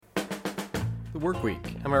work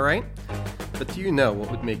week, am I right? But do you know what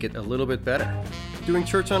would make it a little bit better? Doing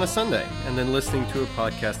church on a Sunday and then listening to a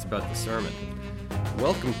podcast about the sermon.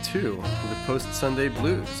 Welcome to the Post-Sunday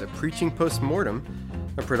Blues, a preaching post-mortem,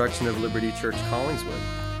 a production of Liberty Church Collingswood.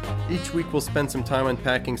 Each week we'll spend some time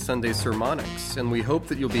unpacking Sunday sermonics, and we hope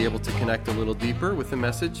that you'll be able to connect a little deeper with the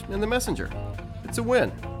message and the messenger. It's a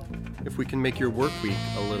win if we can make your work week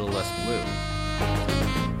a little less blue.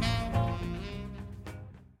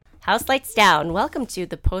 House lights down. Welcome to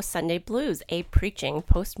the Post-Sunday Blues, a preaching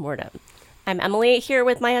post-mortem. I'm Emily, here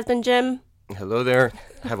with my husband Jim. Hello there.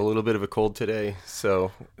 I have a little bit of a cold today,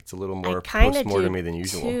 so it's a little more post-mortem-y than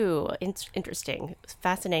usual. Too. Interesting. It's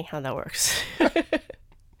fascinating how that works.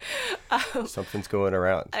 Something's going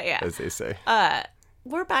around, as they say.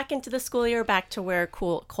 We're back into the school year, back to where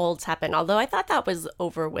colds happen. Although I thought that was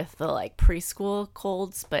over with the preschool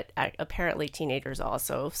colds, but apparently teenagers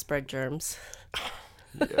also spread germs.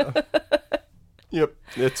 Yeah. Yep,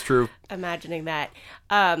 it's true. Imagining that.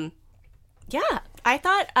 Yeah, I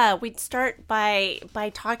thought we'd start by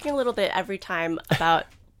talking a little bit every time about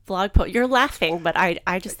blog posts. You're laughing, but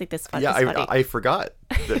I just think this funny. Yeah, I forgot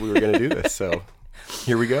that we were going to do this, so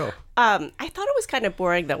here we go. I thought it was kind of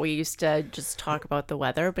boring that we used to just talk about the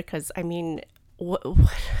weather because, I mean, what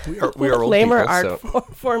we are old lamer people,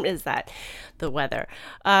 art form is that, the weather.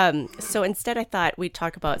 So instead I thought we'd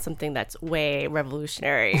talk about something that's way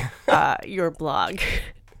revolutionary, your blog.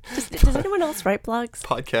 Does anyone else write blogs?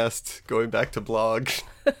 Podcast, going back to blog.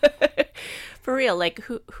 For real,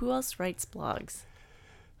 who else writes blogs?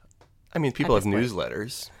 I mean, people have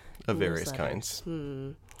newsletters of various kinds.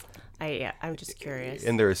 I'm just curious.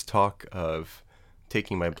 And there is talk of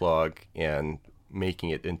taking my blog and making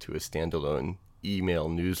it into a standalone email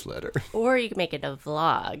newsletter. Or you can make it a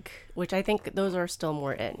vlog, which I think those are still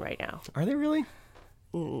more in right now. Are they really?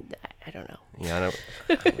 I don't know. Yeah, I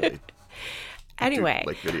don't really anyway,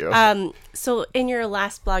 like video. So in your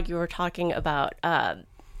last blog, you were talking about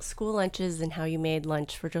school lunches and how you made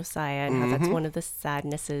lunch for Josiah and how that's one of the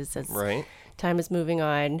sadnesses as time is moving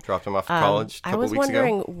on. Dropped him off at college a couple weeks ago. I was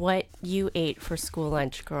wondering what you ate for school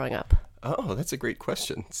lunch growing up. Oh, that's a great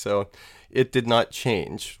question. So it did not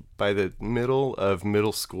change. By the middle of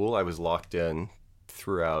middle school, I was locked in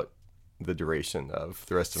throughout the duration of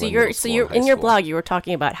the rest of my middle school and high in your school. blog, you were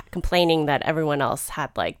talking about complaining that everyone else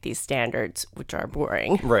had these standards, which are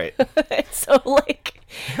boring. Right. So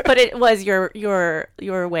but it was your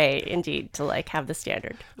way indeed to have the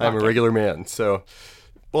standard. I'm a regular man. So,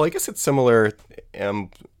 well, I guess it's similar.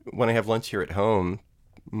 When I have lunch here at home,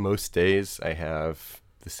 most days I have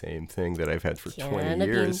the same thing that I've had for 20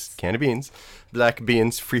 years. Can of beans. Black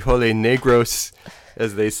beans, frijoles negros,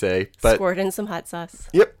 as they say. But squirt in some hot sauce.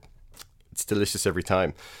 Yep. It's delicious every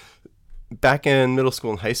time. Back in middle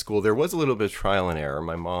school and high school, there was a little bit of trial and error.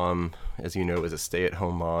 My mom, as you know, was a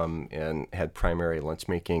stay-at-home mom and had primary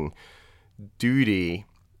lunch-making duty.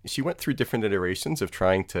 She went through different iterations of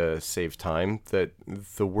trying to save time.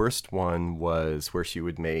 The worst one was where she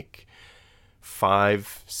would make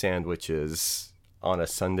 5 sandwiches on a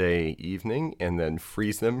Sunday evening and then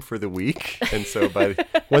freeze them for the week. And so by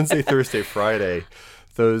Wednesday, Thursday, Friday,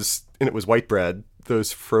 and it was white bread,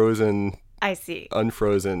 those frozen,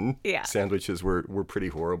 unfrozen sandwiches were pretty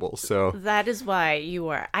horrible. So that is why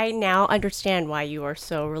I now understand why you are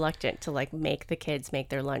so reluctant to make the kids make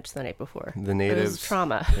their lunch the night before. The natives. It was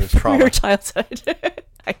trauma. It was trauma. From your childhood.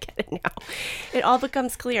 I get it now. It all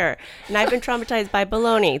becomes clear. And I've been traumatized by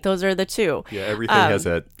bologna. Those are the two. Yeah, everything has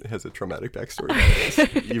a traumatic backstory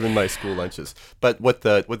nowadays, even my school lunches. But what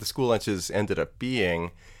the school lunches ended up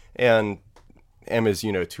being, and as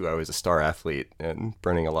you know too, I was a star athlete and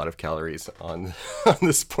burning a lot of calories on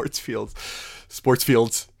the sports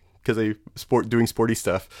fields because doing sporty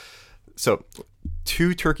stuff. So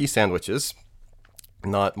 2 turkey sandwiches,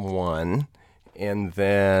 not one, and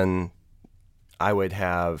then I would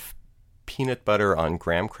have peanut butter on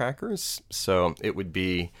graham crackers. So it would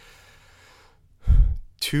be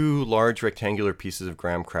 2 large rectangular pieces of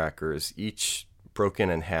graham crackers, each broken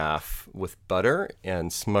in half with butter and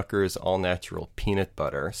Smucker's all-natural peanut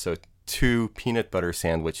butter. So 2 peanut butter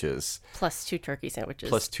sandwiches. Plus 2 turkey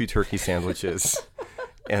sandwiches.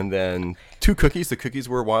 And then 2 cookies. The cookies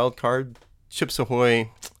were a wild card. Chips Ahoy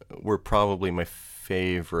were probably my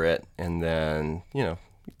favorite. And then,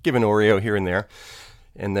 give an Oreo here and there,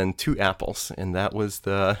 and then 2 apples, and that was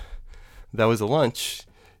a lunch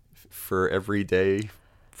for every day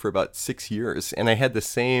for about 6 years. And I had the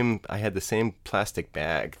same plastic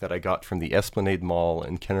bag that I got from the Esplanade Mall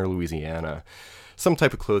in Kenner, Louisiana, some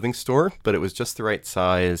type of clothing store, but it was just the right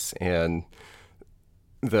size and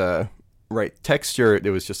the right texture. It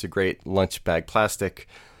was just a great lunch bag plastic.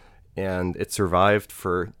 And it survived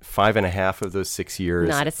for 5.5 of those 6 years.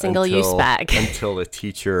 Not a single use bag. Until a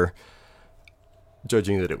teacher,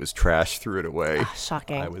 judging that it was trash, threw it away.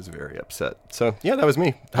 Shocking. I was very upset. So yeah, that was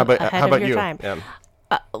me. How about you?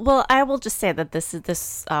 Well, I will just say that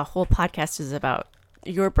this whole podcast is about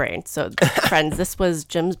your brain. So friends, this was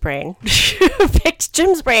Jim's brain. Picked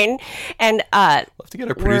Jim's brain. And we'll have to get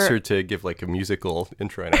our producer to give like a musical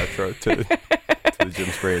intro and outro to the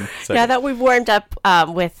Jim's brain segment. Now that we've warmed up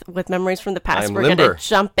with memories from the past, we're going to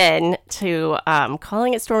jump in to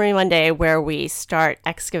Calling It Stormy Monday, where we start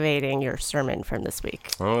excavating your sermon from this week.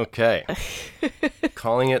 Okay.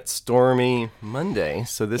 Calling It Stormy Monday.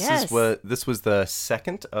 So this was the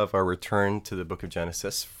second of our return to the book of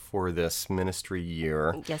Genesis for this ministry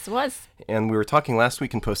year. Yes, it was. And we were talking last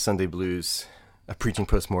week in Post Sunday Blues, a preaching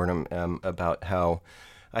postmortem, about how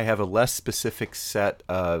I have a less specific set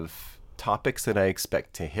of topics that I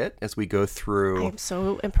expect to hit as we go through. I am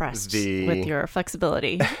so impressed with your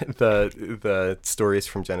flexibility. the stories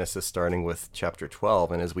from Genesis, starting with chapter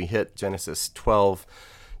 12. And as we hit Genesis 12,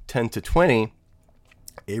 10 to 20,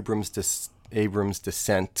 Abram's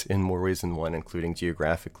descent in more ways than one, including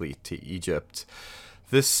geographically to Egypt.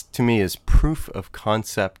 This, to me, is proof of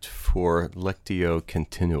concept for Lectio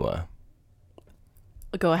Continua.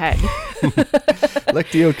 Go ahead.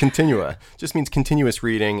 Lectio Continua just means continuous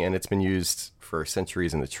reading, and it's been used for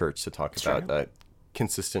centuries in the church to talk about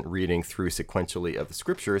consistent reading through sequentially of the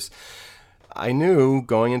scriptures. I knew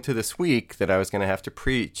going into this week that I was going to have to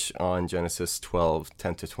preach on Genesis 12,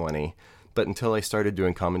 10 to 20. But until I started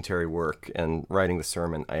doing commentary work and writing the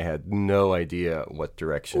sermon, I had no idea what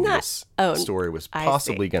direction this story was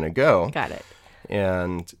possibly going to go. Got it.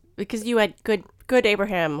 And because you had good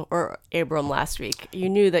Abram last week, you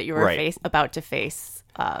knew that you were about to face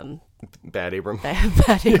bad Abram.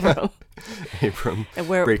 Bad Abram. Abram. And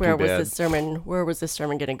where was the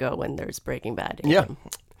sermon going to go when there's Breaking Bad? Yeah.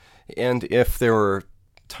 And if there were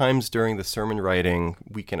times during the sermon writing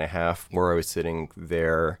week and a half where I was sitting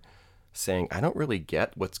there saying, I don't really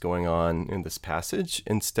get what's going on in this passage,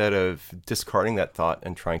 instead of discarding that thought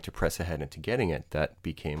and trying to press ahead into getting it, that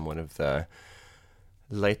became one of the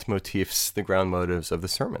leitmotifs, the ground motives of the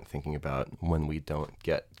sermon, thinking about when we don't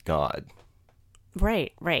get God.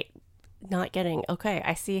 Right. Not getting, okay,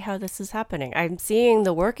 I see how this is happening. I'm seeing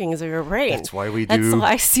the workings of your brain. That's why we do. That's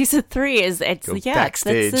why season 3 is,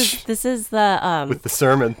 backstage. This is the... with the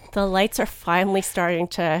sermon. The lights are finally starting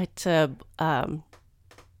to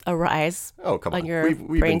arise on your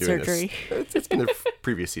we've brain been doing surgery. It's been the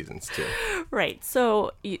previous seasons too. Right.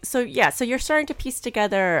 So you're starting to piece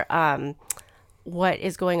together what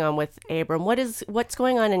is going on with Abram. What's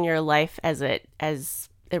going on in your life as it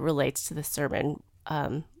relates to the sermon.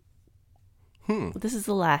 This is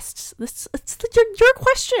the last. It's your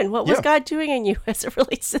question. What was God doing in you as it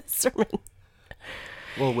relates to the sermon?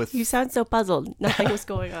 Well, you sound so puzzled. Nothing was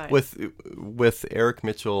going on. With Eric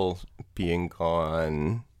Mitchell being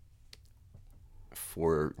gone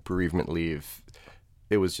for bereavement leave,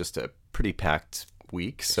 it was just a pretty packed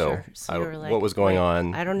week. So what was going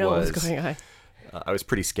on? I don't know what was going on. I was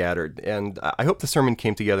pretty scattered, and I hope the sermon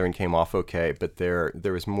came together and came off okay, but there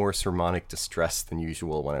was more sermonic distress than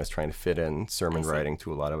usual when I was trying to fit in sermon writing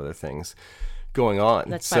to a lot of other things going on.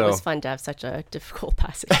 That's why it was fun to have such a difficult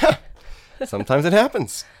passage. Sometimes it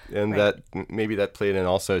happens, and that maybe that played in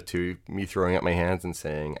also to me throwing up my hands and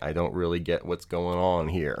saying, I don't really get what's going on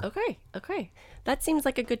here. Okay. That seems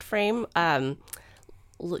like a good frame.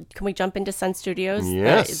 Can we jump into Sun Studios?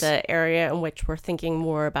 Yes. The area in which we're thinking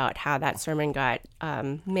more about how that sermon got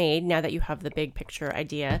made, now that you have the big picture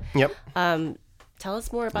idea. Yep. Tell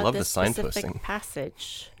us more about this specific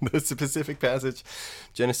passage. The specific passage,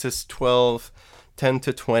 Genesis 12, 10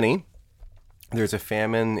 to 20. There's a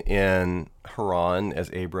famine in Haran as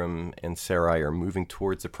Abram and Sarai are moving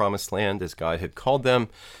towards the promised land as God had called them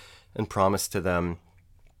and promised to them.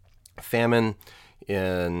 Famine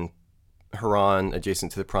in Haran,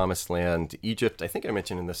 adjacent to the promised land. Egypt, I think I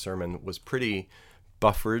mentioned in the sermon, was pretty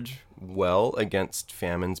buffered well against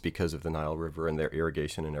famines because of the Nile River and their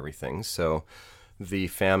irrigation and everything. So the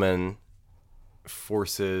famine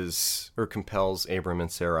forces or compels Abram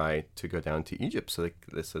and Sarai to go down to Egypt so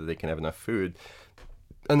that they can have enough food.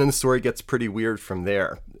 And then the story gets pretty weird from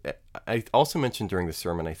there. I also mentioned during the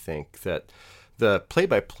sermon, I think, that the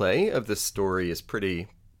play-by-play of this story is pretty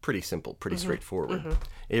simple, pretty straightforward.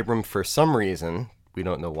 Abram, for some reason, we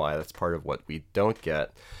don't know why, that's part of what we don't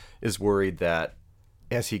get, is worried that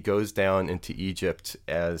as he goes down into Egypt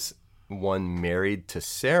as one married to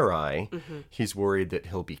Sarai, he's worried that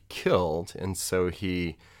he'll be killed. And so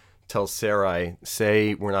he tells Sarai,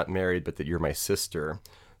 say we're not married, but that you're my sister,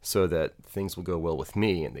 so that things will go well with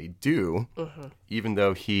me. And they do, even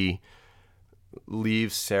though he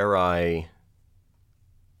leaves Sarai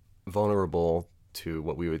vulnerable to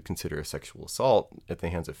what we would consider a sexual assault at the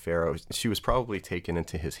hands of Pharaoh. She was probably taken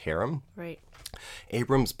into his harem. Right.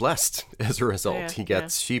 Abram's blessed as a result. Yeah, he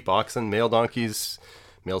gets sheep, oxen, male donkeys,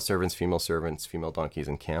 male servants, female donkeys,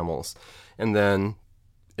 and camels. And then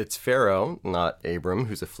it's Pharaoh, not Abram,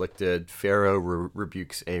 who's afflicted. Pharaoh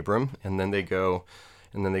rebukes Abram, and then they go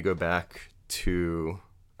back to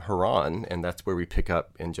Haran, and that's where we pick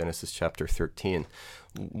up in Genesis chapter 13.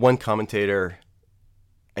 One commentator,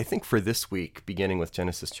 I think for this week, beginning with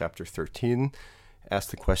Genesis chapter 13,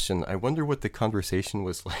 asked the question, I wonder what the conversation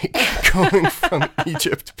was like going from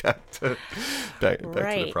Egypt back to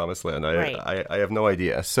the Promised Land. I have no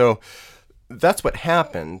idea. So that's what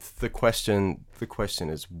happened. The question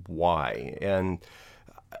is why? And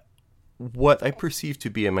what I perceive to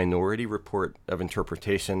be a minority report of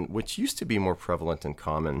interpretation, which used to be more prevalent and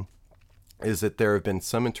common, is that there have been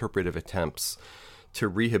some interpretive attempts to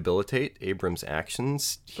rehabilitate Abram's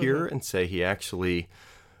actions here and say he actually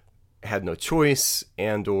had no choice,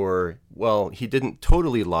 and or, well, he didn't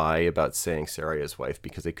totally lie about saying Sarai his wife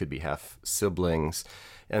because they could be half siblings,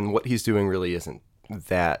 and what he's doing really isn't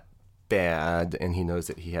that bad, and he knows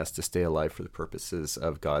that he has to stay alive for the purposes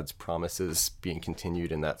of God's promises being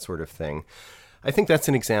continued and that sort of thing. I think that's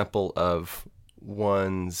an example of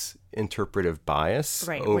one's interpretive bias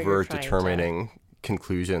over determining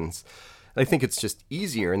conclusions. I think it's just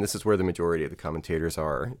easier, and this is where the majority of the commentators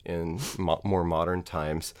are in more modern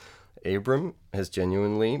times. Abram has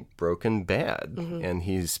genuinely broken bad, and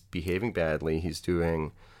he's behaving badly. He's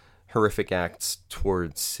doing horrific acts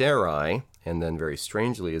towards Sarai, and then very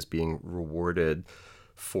strangely is being rewarded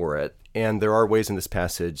for it. And there are ways in this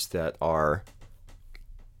passage that are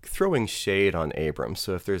throwing shade on Abram.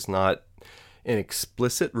 So if there's not an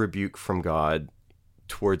explicit rebuke from God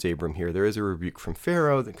towards Abram here, there is a rebuke from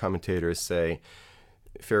Pharaoh. The commentators say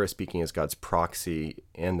Pharaoh speaking as God's proxy.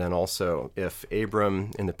 And then also, if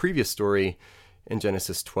Abram in the previous story in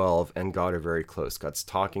Genesis 12 and God are very close, God's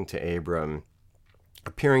talking to Abram,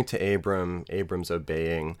 appearing to Abram, Abram's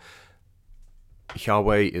obeying,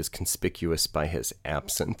 Yahweh is conspicuous by his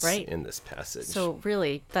absence in this passage. So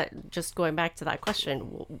really, that just going back to that question,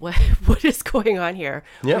 what is going on here?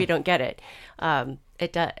 Yeah. We don't get it.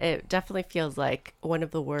 It definitely feels like one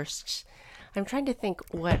of the worst. I'm trying to think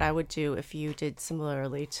what I would do if you did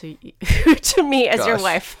similarly to to me as your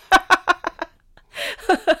wife.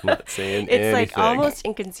 Not saying it's anything. Like almost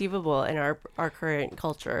inconceivable in our current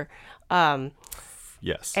culture.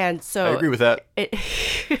 Yes. And so I agree with that.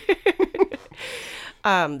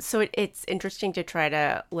 So it's interesting to try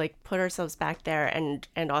to like put ourselves back there and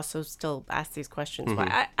also still ask these questions.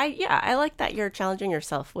 Why I like that you're challenging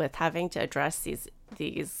yourself with having to address these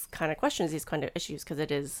kind of questions, these kind of issues, because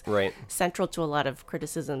it is central to a lot of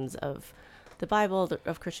criticisms of the Bible,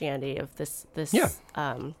 of Christianity, of this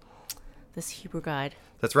Hebrew God.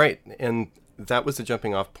 That's right. And that was the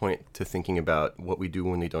jumping off point to thinking about what we do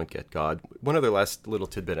when we don't get God. One other last little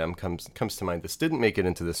tidbit comes to mind. This didn't make it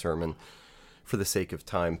into the sermon for the sake of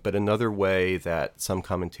time, but another way that some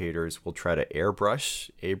commentators will try to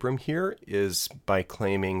airbrush Abram here is by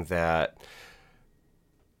claiming that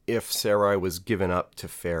if Sarai was given up to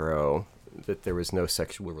Pharaoh, that there was no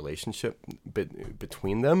sexual relationship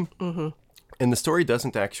between them. Mm-hmm. And the story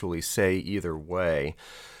doesn't actually say either way,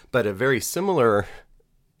 but a very similar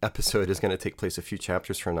episode is going to take place a few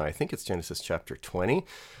chapters from now. I think it's Genesis chapter 20.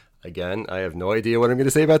 Again, I have no idea what I'm going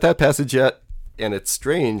to say about that passage yet. And it's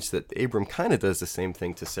strange that Abram kind of does the same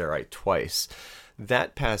thing to Sarai twice.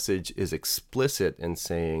 That passage is explicit in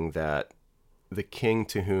saying that the king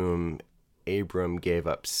to whom Abram gave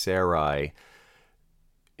up Sarai,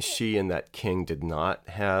 she and that king did not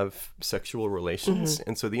have sexual relations. Mm-hmm.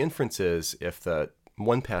 And so the inference is, if the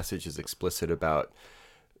one passage is explicit about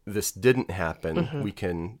this didn't happen, we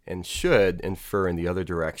can and should infer in the other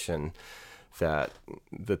direction that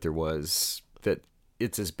there was, that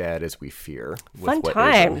it's as bad as we fear. Fun what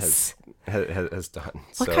times has done.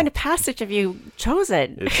 What kind of passage have you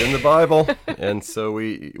chosen? It's in the Bible, and so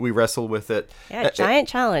we wrestle with it. Yeah, giant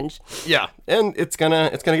challenge. Yeah, and it's gonna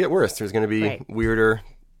get worse. There's gonna be weirder,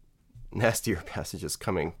 nastier passages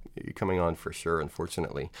coming on for sure,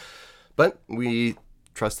 unfortunately. But we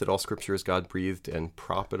trust that all Scripture is God-breathed and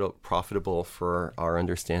profitable for our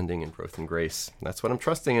understanding and growth in grace. That's what I'm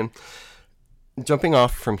trusting in. Jumping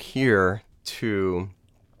off from here to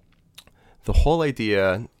the whole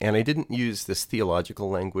idea, and I didn't use this theological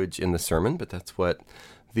language in the sermon, but that's what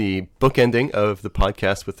the bookending of the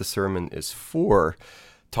podcast with the sermon is for,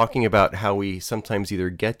 talking about how we sometimes either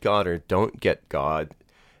get God or don't get God,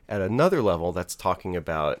 At another level, that's talking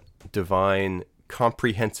about divine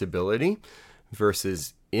comprehensibility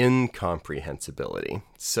versus incomprehensibility.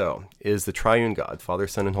 So, is the triune God, Father,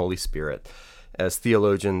 Son, and Holy Spirit, as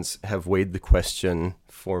theologians have weighed the question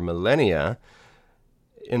for millennia,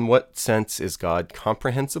 in what sense is God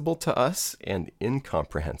comprehensible to us and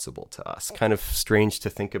incomprehensible to us? Kind of strange to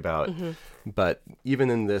think about, but even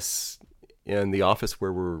in the office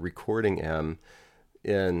where we're recording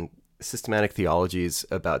in systematic theologies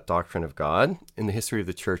about doctrine of God, in the history of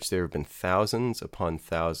the church, there have been thousands upon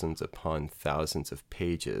thousands upon thousands of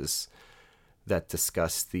pages that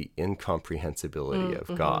discuss the incomprehensibility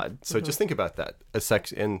of God. So just think about that.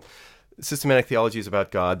 In systematic theologies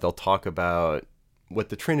about God, they'll talk about what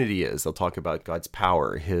the Trinity is. They'll talk about God's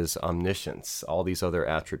power, his omniscience, all these other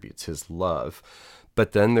attributes, his love.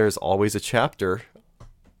 But then there's always a chapter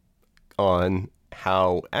on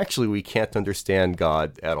how actually we can't understand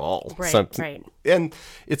God at all. Right. And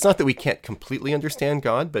it's not that we can't completely understand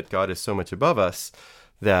God, but God is so much above us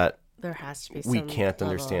that there has to be we can't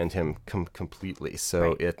understand him completely.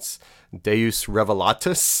 So it's Deus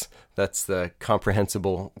Revelatus. That's the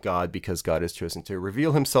comprehensible God, because God has chosen to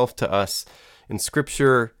reveal himself to us in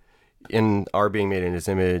Scripture, in our being made in his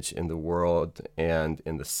image, in the world, and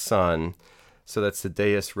in the Son. So that's the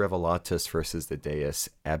Deus Revelatus versus the Deus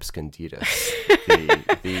Absconditus,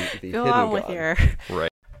 the hidden on with God. your...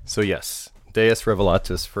 Right. So yes, Deus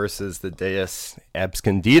Revelatus versus the Deus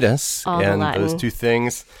Absconditus, and those two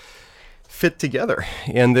things fit together.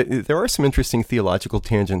 And there are some interesting theological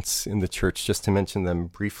tangents in the church, just to mention them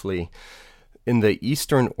briefly. In the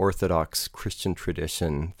Eastern Orthodox Christian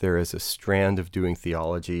tradition, there is a strand of doing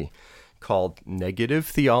theology called negative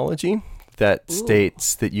theology that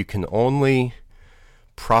states that you can only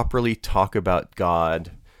properly talk about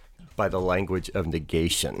God by the language of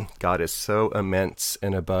negation. God is so immense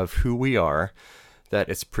and above who we are that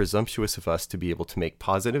it's presumptuous of us to be able to make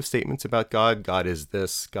positive statements about God. God is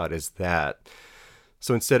this, God is that.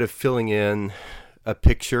 So instead of filling in a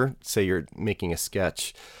picture, say you're making a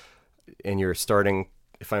sketch and you're starting,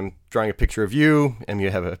 if I'm drawing a picture of you and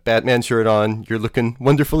you have a Batman shirt on, you're looking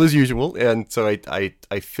wonderful as usual. And so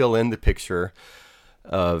I fill in the picture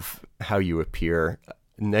of how you appear.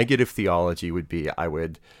 Negative theology would be I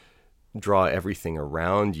would draw everything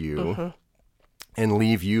around you and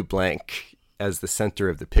leave you blank as the center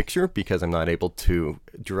of the picture, because I'm not able to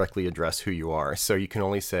directly address who you are. So you can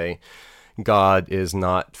only say, God is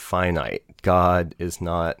not finite. God is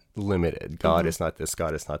not limited. God is not this.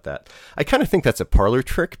 God is not that. I kind of think that's a parlor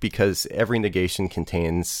trick, because every negation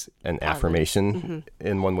contains an affirmation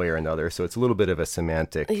in one way or another. So it's a little bit of a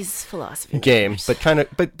semantic game, but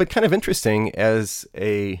kind of interesting as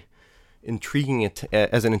an intriguing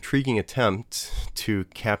attempt to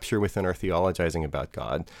capture within our theologizing about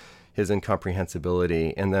God his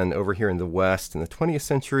incomprehensibility. And then over here in the West, in the 20th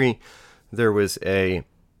century, there was a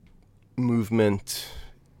movement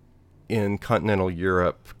in continental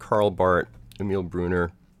Europe, Karl Barth, Emil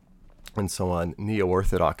Brunner, and so on,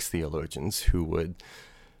 neo-Orthodox theologians who would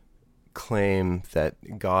claim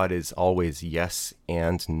that God is always yes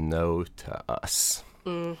and no to us.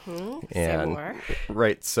 And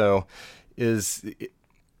right, so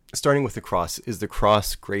starting with the cross, is the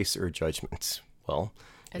cross grace or judgment? Well,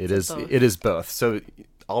 it is both. So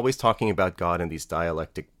always talking about God in these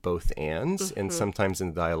dialectic both ands, and sometimes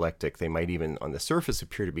in the dialectic they might even on the surface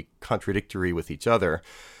appear to be contradictory with each other,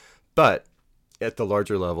 but at the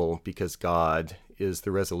larger level, because God is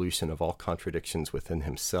the resolution of all contradictions within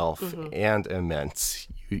himself and immense,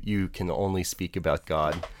 you can only speak about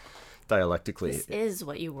God dialectically. This is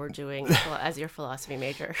what you were doing as your philosophy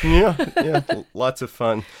major. yeah, lots of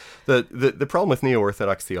fun. The problem with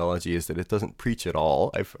neo-Orthodox theology is that it doesn't preach at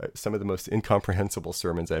all. Some of the most incomprehensible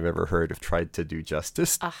sermons I've ever heard have tried to do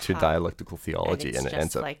justice to dialectical theology, and it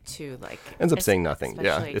ends up saying nothing.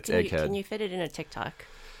 Yeah, it's egghead. Can you fit it in a TikTok?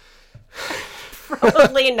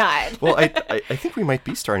 Probably not. Well, I think we might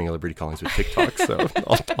be starting a Liberty Collins with TikTok, so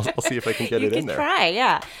I'll see if I can get it in there. You can try,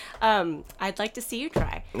 yeah. I'd like to see you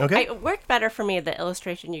try. Okay. It worked better for me, the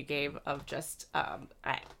illustration you gave of just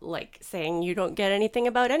saying you don't get anything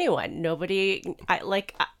about anyone.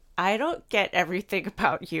 I don't get everything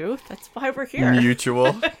about you. That's why we're here.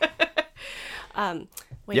 Mutual.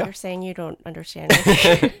 You're saying you don't understand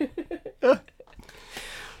me.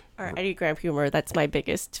 Or Enneagram humor, that's my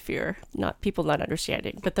biggest fear. People not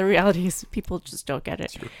understanding. But the reality is people just don't get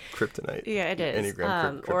it. It's your kryptonite. Yeah, it is.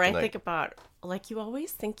 Enneagram kryptonite. Or I think about, you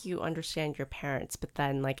always think you understand your parents, but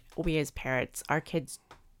then, we as parents, our kids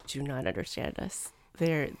do not understand us.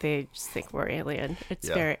 They just think we're alien.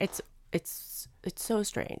 It's so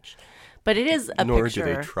strange. But it is a nor picture.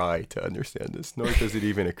 do they try to understand this, nor does it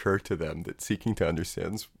even occur to them that seeking to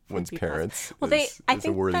understand one's parents well, is I a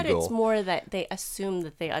think worthy that goal. it's more that they assume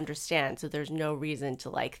that they understand, so there's no reason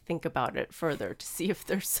to like think about it further to see if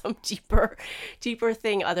there's some deeper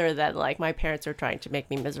thing other than like my parents are trying to make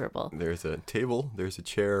me miserable. There's a table, there's a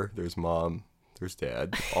chair, there's mom, there's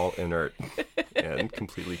dad, all inert and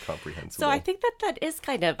completely comprehensible. So I think that is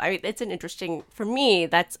kind of, I mean, it's an interesting, for me,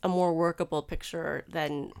 that's a more workable picture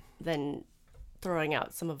than throwing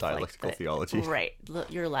out some of dialectical like theology. Right,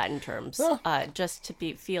 your Latin terms, just to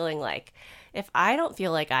be feeling like, if I don't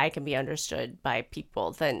feel like I can be understood by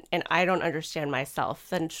people, then, and I don't understand myself,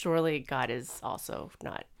 then surely God is also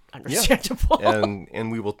not understandable. Yeah.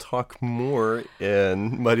 And we will talk more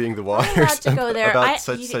in Muddying the Waters I'm allowed to go there. about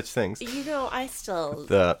such things. You know, I still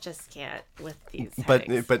just can't with these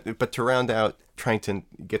headings. But to round out, trying to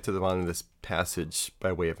get to the bottom of this passage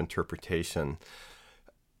by way of interpretation,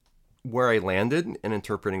 where I landed in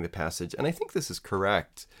interpreting the passage, and I think this is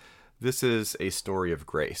correct, this is a story of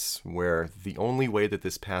grace, where the only way that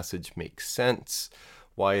this passage makes sense,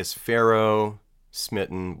 why is Pharaoh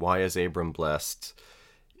smitten, why is Abram blessed,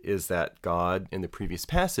 is that God, in the previous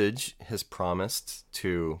passage, has promised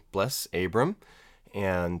to bless Abram,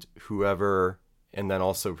 and then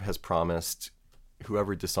also has promised,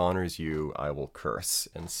 whoever dishonors you, I will curse.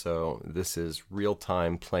 And so this is real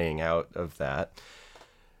time playing out of that.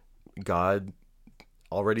 God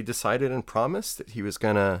already decided and promised that he was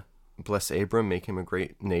going to bless Abram, make him a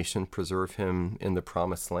great nation, preserve him in the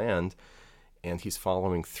promised land, and he's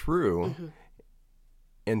following through. Mm-hmm.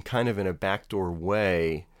 And kind of in a backdoor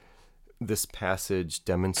way, this passage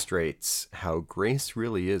demonstrates how grace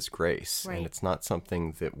really is grace. Right. And it's not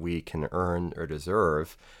something that we can earn or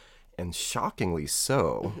deserve. And shockingly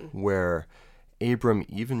so, mm-hmm. where Abram,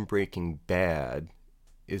 even breaking bad,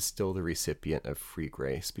 is still the recipient of free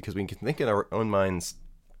grace. Because we can think in our own minds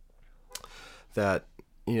that,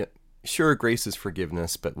 sure, grace is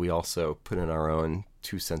forgiveness, but we also put in our own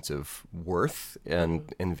 2 cents of worth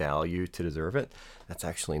and value to deserve it. That's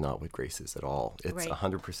actually not what grace is at all. It's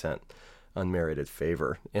 100% unmerited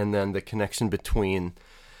favor. And then the connection between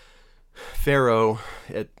Pharaoh,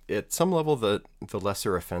 at some level, the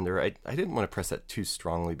lesser offender. I didn't want to press that too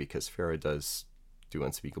strongly because Pharaoh does do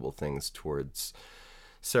unspeakable things towards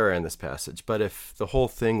Sarah in this passage. But if the whole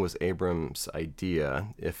thing was Abram's idea,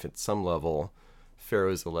 if at some level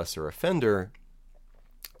Pharaoh is the lesser offender,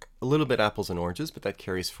 a little bit apples and oranges, but that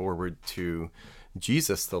carries forward to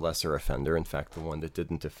Jesus, the lesser offender. In fact, the one that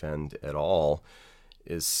didn't offend at all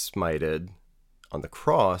is smited on the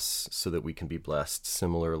cross so that we can be blessed,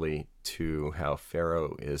 similarly to how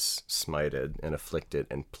Pharaoh is smited and afflicted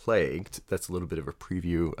and plagued. That's a little bit of a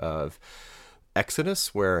preview of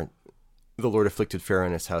Exodus, where the Lord afflicted Pharaoh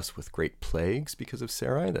and his house with great plagues because of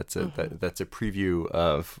Sarai. That's a preview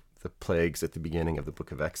of the plagues at the beginning of the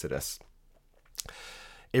book of Exodus.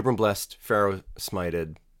 Abram blessed, Pharaoh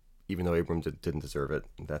smited, even though Abram didn't deserve it.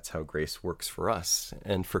 That's how grace works for us.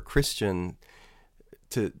 And for Christian,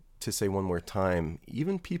 to say one more time,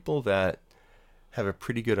 even people that have a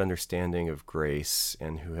pretty good understanding of grace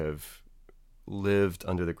and who have lived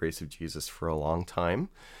under the grace of Jesus for a long time,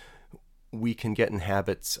 we can get in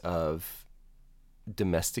habits of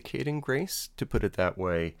domesticating grace, to put it that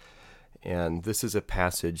way. And this is a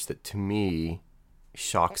passage that, to me,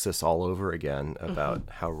 shocks us all over again about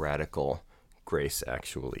how radical grace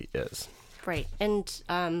actually is. Right. And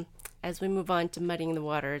as we move on to Muddying the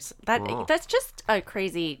Waters, that's just a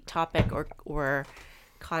crazy topic or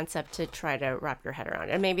concept to try to wrap your head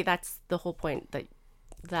around. And maybe that's the whole point,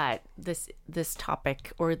 that this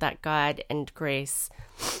topic, or that God and grace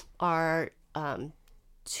are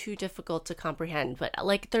too difficult to comprehend. But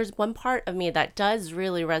like, there's one part of me that does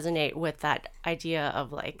really resonate with that idea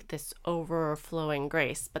of like this overflowing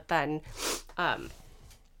grace, but then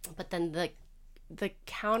the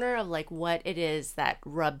counter of like what it is that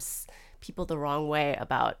rubs people the wrong way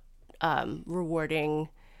about rewarding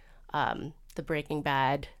the Breaking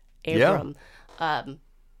Bad Abram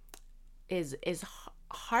is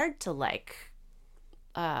hard to like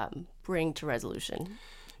bring to resolution.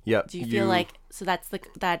 Yeah. Do you feel like, so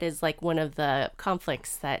that is like one of the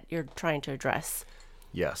conflicts that you're trying to address?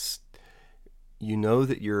 Yes. You know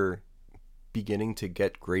that you're beginning to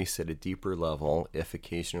get grace at a deeper level if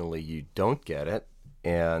occasionally you don't get it,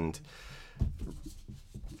 and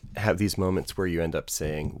have these moments where you end up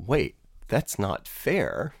saying, wait, that's not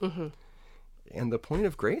fair. Mm-hmm. And the point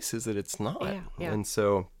of grace is that it's not. Yeah. And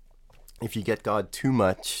so if you get God too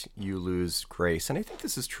much, you lose grace. And I think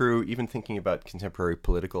this is true even thinking about contemporary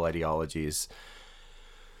political ideologies.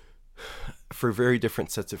 For very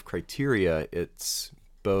different sets of criteria, it's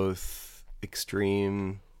both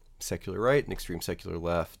extreme secular right and extreme secular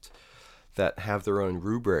left that have their own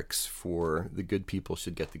rubrics for the good people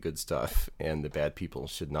should get the good stuff and the bad people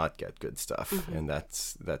should not get good stuff. Mm-hmm. And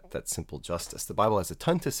that's simple justice. The Bible has a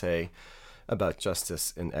ton to say about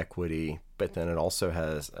justice and equity, but then it also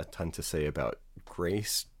has a ton to say about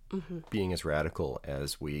grace being as radical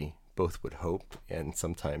as we both would hope and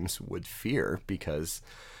sometimes would fear, because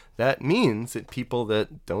that means that people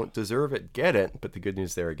that don't deserve it get it. But the good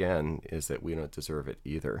news there again is that we don't deserve it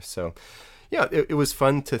either. So yeah, it was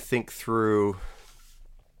fun to think through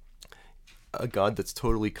a God that's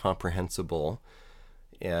totally comprehensible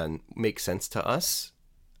and makes sense to us.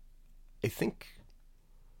 I think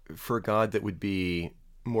for a God that would be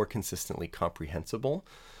more consistently comprehensible,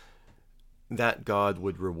 that God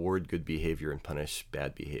would reward good behavior and punish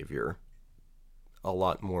bad behavior a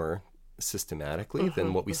lot more systematically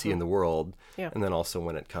than what we see in the world. Yeah. And then also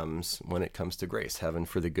when it comes to grace, heaven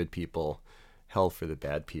for the good people, hell for the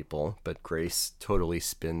bad people, but grace totally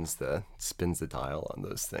spins the dial on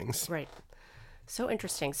those things. Right. So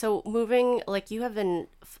interesting. So moving, like you have been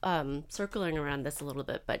circling around this a little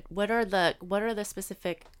bit, but what are the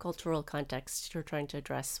specific cultural contexts you're trying to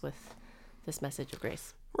address with this message of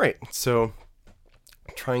grace? Right. So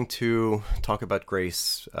trying to talk about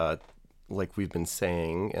grace, like we've been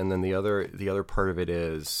saying, and then the other part of it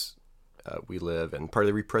is we live, and part of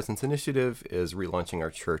the Represence Initiative is relaunching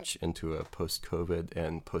our church into a post-COVID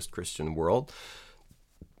and post-Christian world.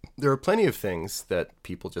 There are plenty of things that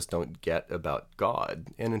people just don't get about God.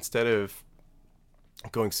 And instead of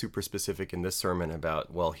going super specific in this sermon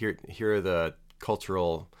about, well, here are the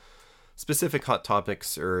cultural specific hot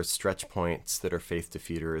topics or stretch points that are faith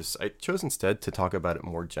defeaters, I chose instead to talk about it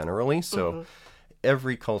more generally. So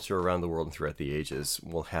every culture around the world and throughout the ages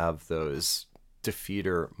will have those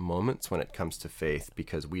defeater moments when it comes to faith,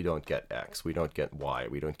 because we don't get X, we don't get Y,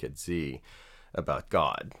 we don't get Z about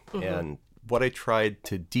God. And what I tried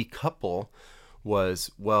to decouple was,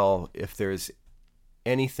 well, if there's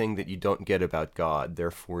anything that you don't get about God,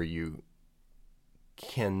 therefore you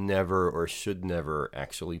can never or should never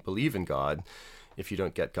actually believe in God if you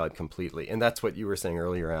don't get God completely. And that's what you were saying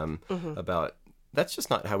earlier, about that's just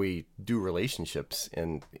not how we do relationships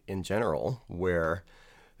in general, where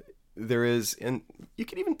there is, and you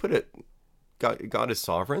can even put it, God is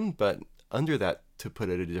sovereign, but under that, to put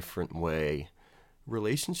it a different way,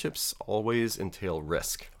 relationships always entail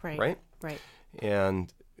risk, right?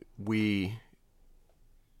 And we,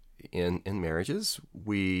 in marriages,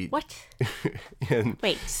 we what?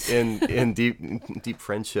 in deep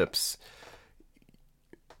friendships,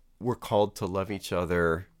 we're called to love each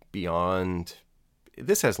other beyond.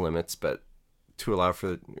 This has limits, but to allow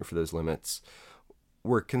for those limits,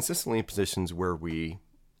 we're consistently in positions where we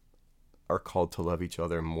are called to love each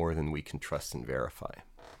other more than we can trust and verify,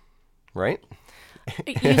 right?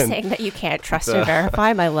 You saying that you can't trust or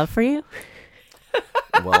verify my love for you?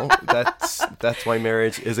 Well, that's why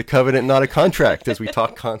marriage is a covenant, not a contract, as we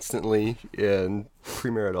talk constantly in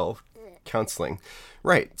premarital counseling.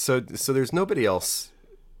 Right. So there's nobody else.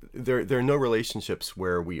 There are no relationships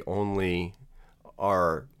where we only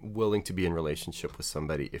are willing to be in relationship with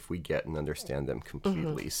somebody if we get and understand them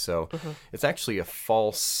completely. So it's actually a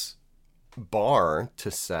false bar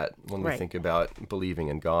to set when we think about believing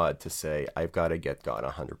in God, to say, I've got to get God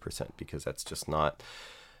 100%, because that's just not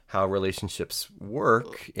how relationships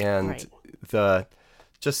work. And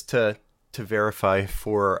just to verify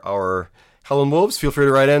for our Howlin' Wolves, feel free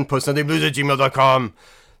to write in, postsundayBlues@gmail.com.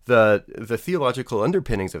 The theological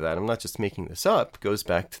underpinnings of that, I'm not just making this up, goes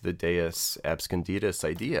back to the Deus absconditus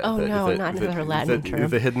idea. Oh, not another Latin term.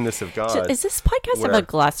 The hiddenness of God. Is this podcast about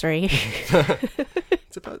glossary?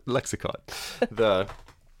 It's about lexicon.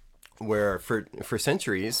 Where for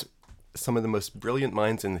centuries, some of the most brilliant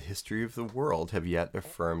minds in the history of the world have yet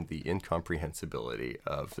affirmed the incomprehensibility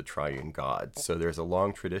of the triune God. So there's a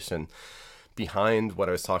long tradition behind what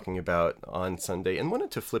I was talking about on Sunday, and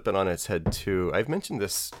wanted to flip it on its head too. I've mentioned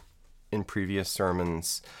this in previous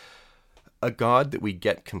sermons. A God that we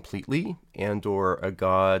get completely, and or a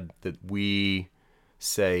God that we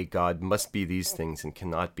say God must be these things and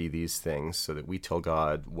cannot be these things, so that we tell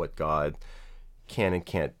God what God can and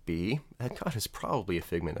can't be, that God is probably a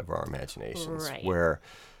figment of our imaginations, where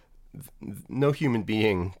no human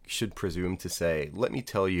being should presume to say, let me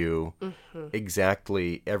tell you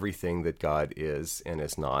exactly everything that God is and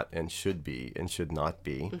is not and should be and should not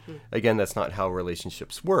be. Again, that's not how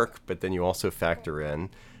relationships work, but then you also factor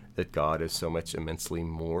in that God is so much immensely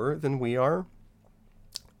more than we are.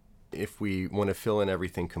 if we want to fill in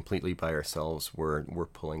everything completely by ourselves, we're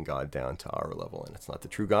pulling God down to our level, and it's not the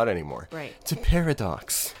true God anymore. Right. It's a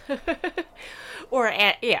paradox.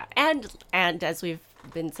 And as we've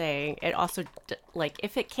been saying, it also, like,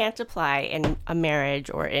 if it can't apply in a marriage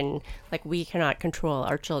or in, like, we cannot control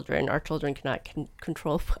our children cannot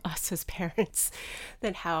control us as parents,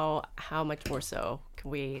 then how much more so can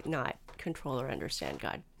we not control or understand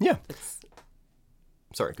God? Yeah.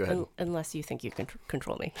 Sorry, go ahead. Unless you think you can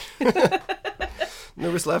control me.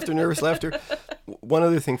 Nervous laughter. One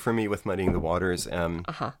other thing for me with muddying the waters,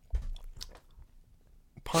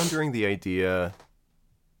 pondering the idea,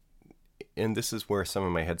 and this is where some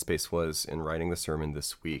of my headspace was in writing the sermon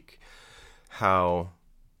this week, how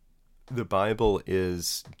the Bible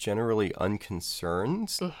is generally unconcerned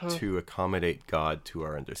to accommodate God to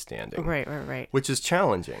our understanding. Right. Which is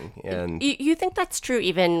challenging. And you think that's true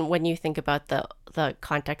even when you think about the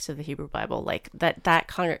context of the Hebrew Bible, like that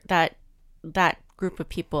group of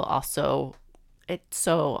people also, it's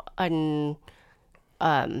so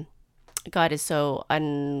God is so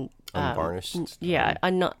unvarnished.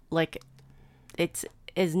 It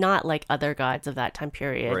is not like other gods of that time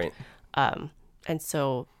period. Right. And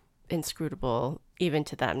so inscrutable even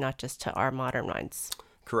to them, not just to our modern minds.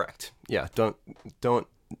 Correct. Yeah. Don't.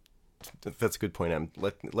 That's a good point, Em.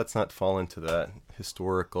 Let's not fall into that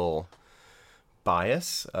historical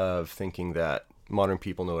bias of thinking that modern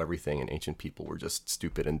people know everything and ancient people were just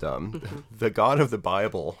stupid and dumb. Mm-hmm. The God of the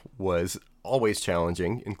Bible was always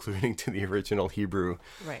challenging, including to the original Hebrew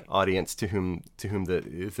audience to whom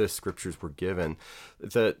the scriptures were given.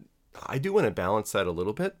 I do want to balance that a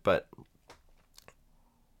little bit, but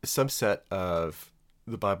a subset of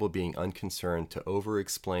the Bible being unconcerned to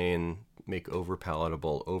over-explain, make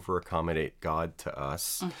over-palatable, over-accommodate God to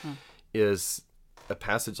us is a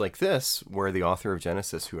passage like this, where the author of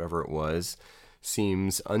Genesis, whoever it was,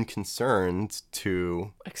 seems unconcerned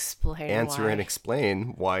to answer and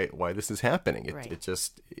explain why this is happening.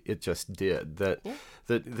 It just did.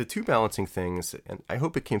 The two balancing things, and I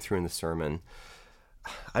hope it came through in the sermon.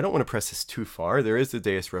 I don't want to press this too far. There is the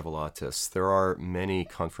Deus Revelatus. There are many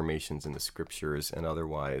confirmations in the scriptures and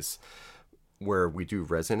otherwise where we do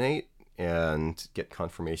resonate and get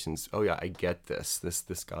confirmations. Oh yeah, I get this.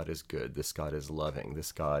 This God is good. This God is loving.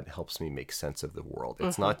 This God helps me make sense of the world.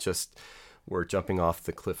 It's not just we're jumping off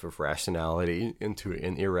the cliff of rationality into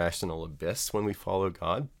an irrational abyss when we follow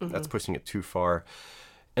God. That's pushing it too far.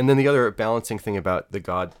 And then the other balancing thing about the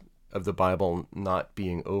God of the Bible not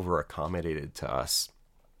being over-accommodated to us.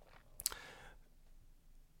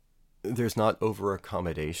 There's not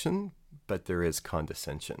over-accommodation, but there is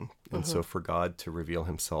condescension. And so for God to reveal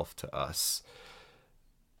himself to us,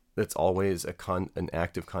 that's always an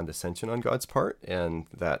act of condescension on God's part, and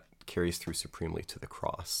that carries through supremely to the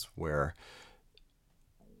cross, where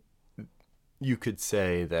you could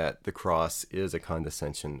say that the cross is a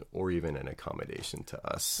condescension or even an accommodation to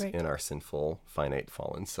us in our sinful, finite,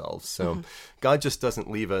 fallen selves. So God just doesn't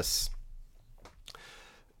leave us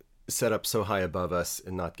set up so high above us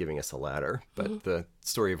and not giving us a ladder. But the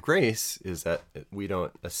story of grace is that we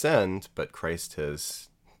don't ascend, but Christ has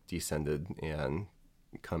descended and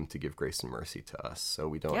come to give grace and mercy to us. So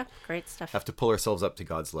we don't great stuff. have to pull ourselves up to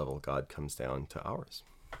God's level. God comes down to ours.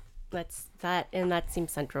 And that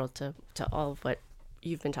seems central to all of what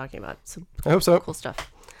you've been talking about. So I hope so. Cool stuff.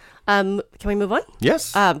 Can we move on?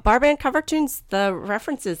 Yes. Bar band cover tunes, the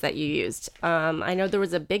references that you used. I know there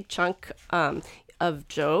was a big chunk of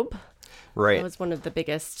Job. Right. That was one of the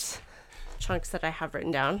biggest chunks that I have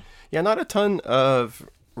written down. Yeah, not a ton of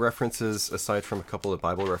references aside from a couple of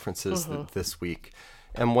Bible references this week.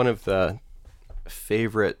 And one of the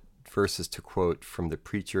favorite verses to quote from the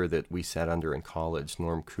preacher that we sat under in college,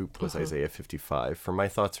 Norm Coop, was Isaiah 55. For my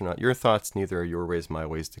thoughts are not your thoughts, neither are your ways my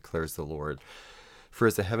ways, declares the Lord. For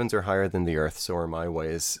as the heavens are higher than the earth, so are my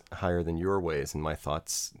ways higher than your ways, and my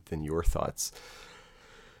thoughts than your thoughts.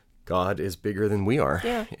 God is bigger than we are.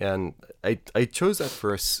 Yeah. And I chose that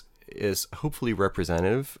verse is hopefully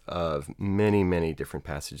representative of many, many different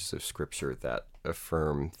passages of Scripture that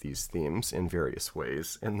affirm these themes in various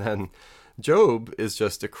ways. And then Job is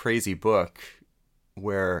just a crazy book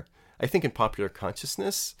where I think in popular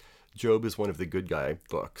consciousness, Job is one of the good guy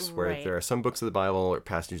books, where there are some books of the Bible or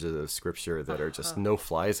passages of Scripture that are just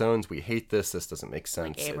no-fly zones. We hate this. This doesn't make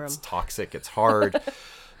sense. Like Abram. It's toxic. It's hard.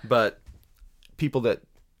 But people that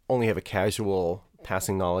only have a casual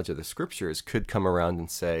passing knowledge of the Scriptures could come around and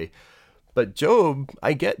say, but Job,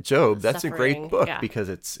 I get Job. That's suffering, a great book because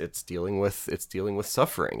it's dealing with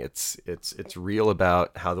suffering. It's real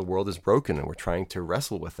about how the world is broken, and we're trying to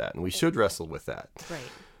wrestle with that, and we should wrestle with that. Right.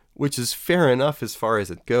 which is fair enough as far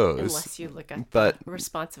as it goes. Unless you look at the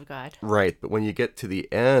response of God. Right, but when you get to the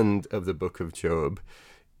end of the book of Job,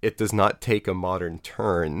 it does not take a modern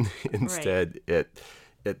turn. Instead, it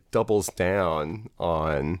doubles down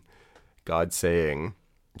on God saying,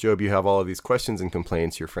 Job, you have all of these questions and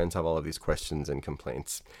complaints. Your friends have all of these questions and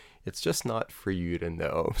complaints. It's just not for you to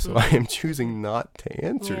know. So I am choosing not to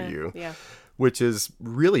answer you. Yeah. Which is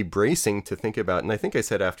really bracing to think about. And I think I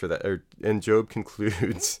said after that, and Job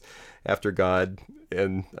concludes after God,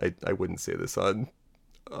 and I wouldn't say this on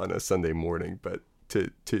a Sunday morning, but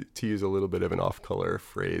to use a little bit of an off-color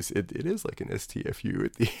phrase, it is like an STFU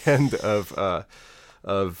at the end of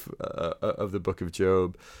the book of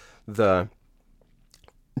Job.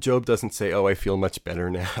 Job doesn't say, "Oh, I feel much better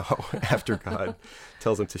now," after God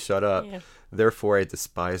tells him to shut up. Yeah. Therefore, I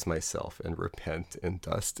despise myself and repent in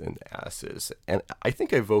dust and ashes. And I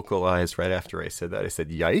think I vocalized right after I said that. I said,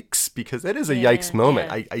 "Yikes," because that is a yikes moment.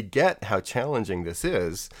 Yeah. I get how challenging this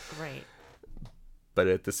is. Right. But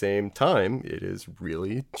at the same time, it is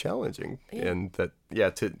really challenging. Yeah. And that,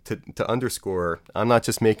 to underscore, I'm not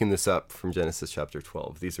just making this up from Genesis chapter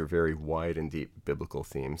 12. These are very wide and deep biblical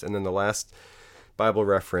themes. And then the last Bible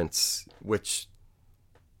reference, which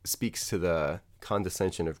speaks to the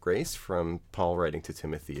condescension of grace from Paul writing to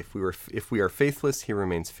Timothy. If we are faithless, he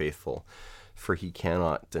remains faithful, for he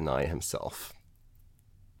cannot deny himself.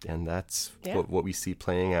 And that's what we see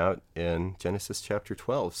playing out in Genesis chapter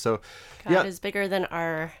 12. So God is bigger than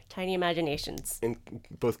our tiny imaginations. And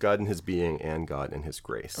both God in his being and God in his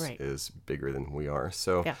grace is bigger than we are.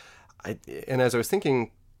 So and as I was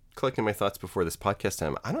collecting my thoughts before this podcast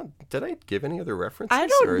time, did I give any other references? I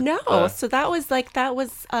don't know. So that was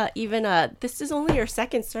this is only your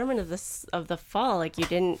second sermon of the fall. Like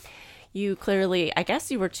you clearly, I guess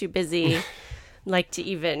you were too busy like to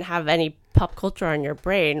even have any pop culture on your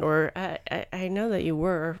brain, or I know that you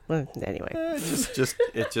were. Well, anyway,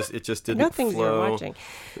 it just didn't Nothing flow. You're watching.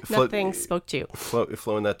 Nothing spoke to you.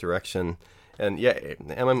 Flow in that direction. And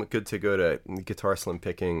I'm good to go to Guitar Slim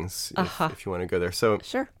Pickings if you want to go there. So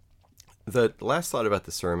sure. The last thought about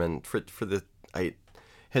the sermon, I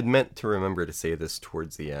had meant to remember to say this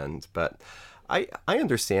towards the end, but I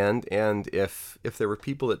understand, and if there were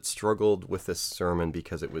people that struggled with this sermon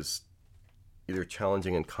because it was either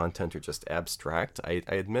challenging in content or just abstract, I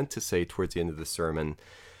had meant to say towards the end of the sermon,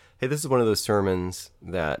 hey, this is one of those sermons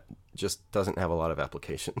that just doesn't have a lot of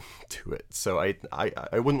application to it. So I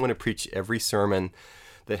wouldn't want to preach every sermon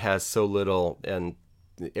that has so little. And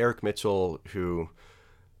Eric Mitchell, who,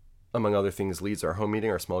 among other things, leads our home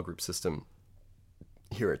meeting, our small group system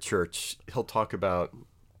here at church, he'll talk about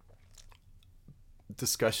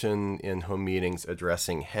discussion in home meetings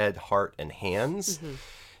addressing head, heart, and hands. Mm-hmm.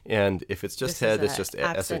 And if it's just head, it's just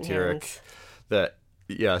esoteric.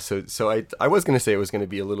 Hands. So I was going to say it was going to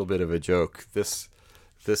be a little bit of a joke. This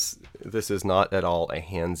is not at all a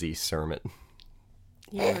handsy sermon.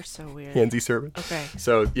 You are so weird. Handsy sermon. Okay.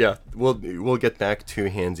 So we'll get back to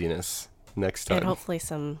handsiness next time. And hopefully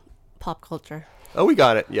some pop culture. Oh, we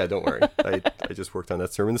got it. Yeah, don't worry. I just worked on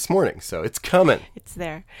that sermon this morning, so it's coming. It's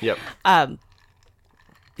there. Yep.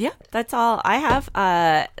 Yeah, that's all I have.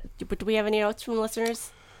 Do we have any notes from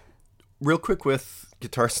listeners? Real quick with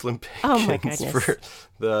Guitar Slim Pickings. Oh my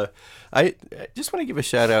goodness. I just want to give a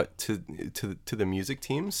shout out to the music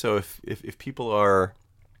team. So if people are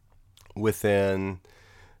within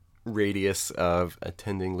radius of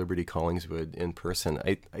attending Liberty Collingswood in person,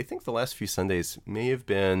 I think the last few Sundays may have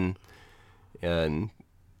been, and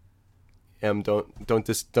don't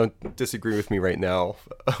disagree with me right now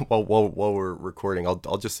while we're recording.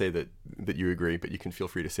 I'll just say that you agree, but you can feel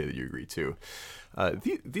free to say that you agree too.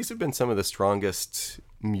 These have been some of the strongest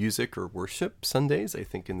music or worship Sundays, I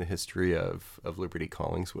think, in the history of Liberty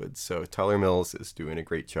Collingswood. So Tyler Mills is doing a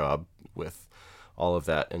great job with all of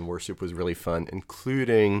that, and worship was really fun,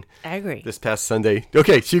 including I agree. This past Sunday.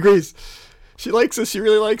 Okay, she agrees. She likes us. She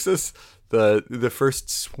really likes us. The first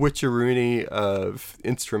switcheroony of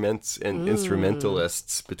instruments and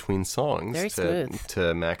instrumentalists between songs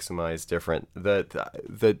to maximize different.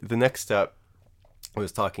 The next step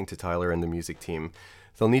was talking to Tyler and the music team.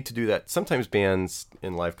 They'll need to do that. Sometimes bands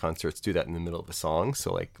in live concerts do that in the middle of a song.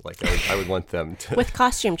 So like I would want them to with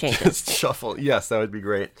costume changes just shuffle. Yes, that would be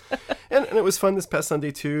great. and it was fun this past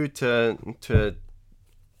Sunday too to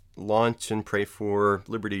launch and pray for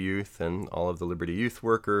Liberty Youth and all of the Liberty Youth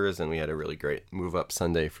workers, and we had a really great Move Up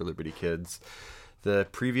Sunday for Liberty Kids the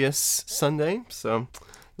previous Sunday. So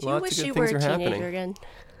lots of good things are happening. Again?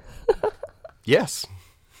 Yes.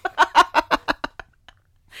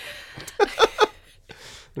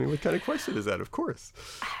 I mean, what kind of question is that? Of course.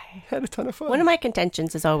 Had a ton of fun. One of my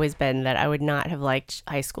contentions has always been that I would not have liked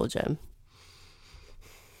high school gym.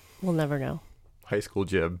 We'll never know. High school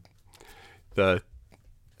gym. I'm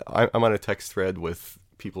on a text thread with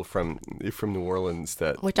people from New Orleans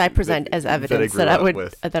which I present as evidence that I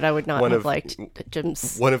would not have liked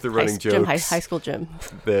gyms. One of the running jokes, high school gym.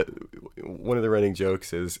 One of the running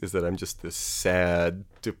jokes is that I'm just this sad,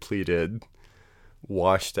 depleted,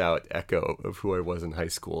 washed out echo of who I was in high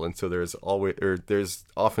school, and so there's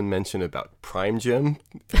often mention about Prime Gym,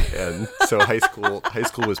 and so high school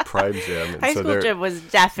was Prime Gym. And high school gym was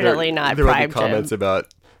definitely not Prime Gym. There were comments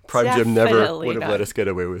about Prime Gym never would have let us get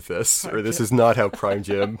away with this, or this is not how Prime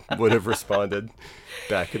Gym would have responded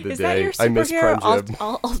back in the day. Is that your I miss Prime Gym.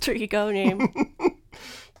 Alter ego name?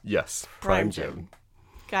 Yes, Prime Gym.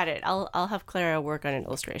 Got it. I'll have Clara work on an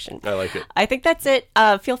illustration. I like it. I think that's it.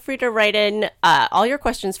 Feel free to write in all your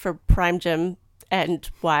questions for Prime Gym and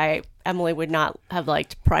why Emily would not have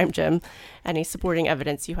liked Prime Gym. Any supporting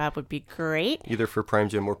evidence you have would be great. Either for Prime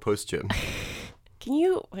Gym or Post Gym. Can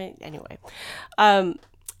you? Anyway.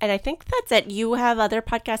 And I think that's it. You have other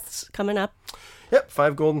podcasts coming up? Yep.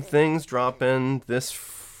 5 Golden Things dropping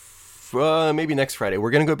this maybe next Friday. We're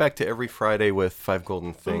going to go back to every Friday with 5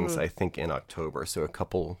 Golden Things, I think, in October. So a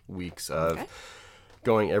couple weeks of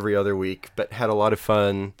going every other week, but had a lot of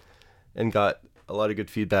fun and got a lot of good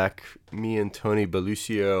feedback. Me and Tony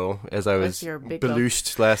Beluccio, as I was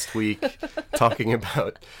belushed last week, talking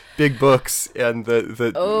about big books, and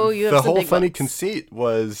the whole funny conceit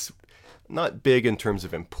was not big in terms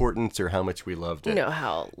of importance or how much we loved it. You know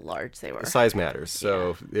how large they were. Size matters.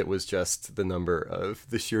 So it was just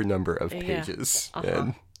the sheer number of pages.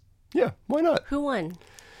 And yeah, why not? Who won?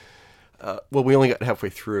 Well, we only got halfway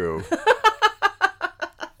through.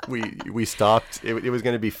 we stopped. It was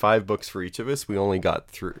going to be 5 books for each of us. We only got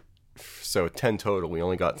through, so 10 total. We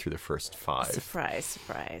only got through the first 5. Surprise.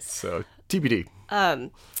 So TBD.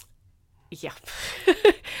 Yeah.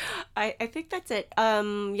 I think that's it.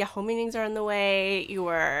 Home meetings are on the way.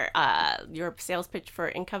 Your sales pitch for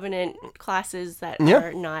In Covenant classes that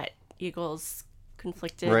are not Eagles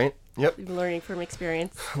conflicted. Right. Yep. Learning from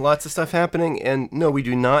experience. Lots of stuff happening. And no, we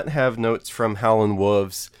do not have notes from Howlin'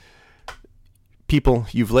 Wolves. People,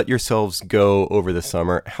 you've let yourselves go over the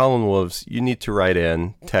summer. Howlin' Wolves, you need to write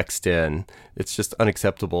in, text in. It's just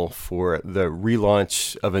unacceptable for the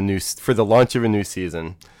launch of a new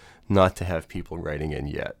season not to have people writing in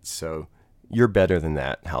yet. So you're better than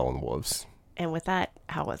that, Howlin' Wolves. And with that,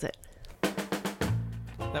 how was it?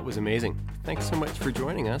 That was amazing. Thanks so much for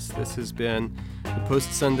joining us. This has been the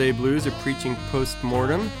Post Sunday Blues, a preaching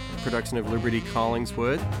post-mortem, production of Liberty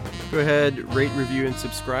Collingswood. Go ahead, rate, review, and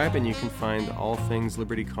subscribe, and you can find all things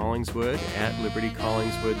Liberty Collingswood at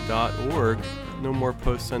libertycollingswood.org. No more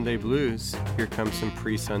Post Sunday Blues. Here comes some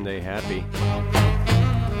pre-Sunday happy.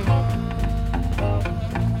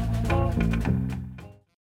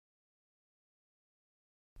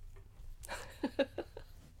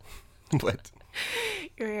 What?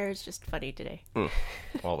 Your hair is just funny today.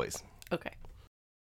 Always. Okay.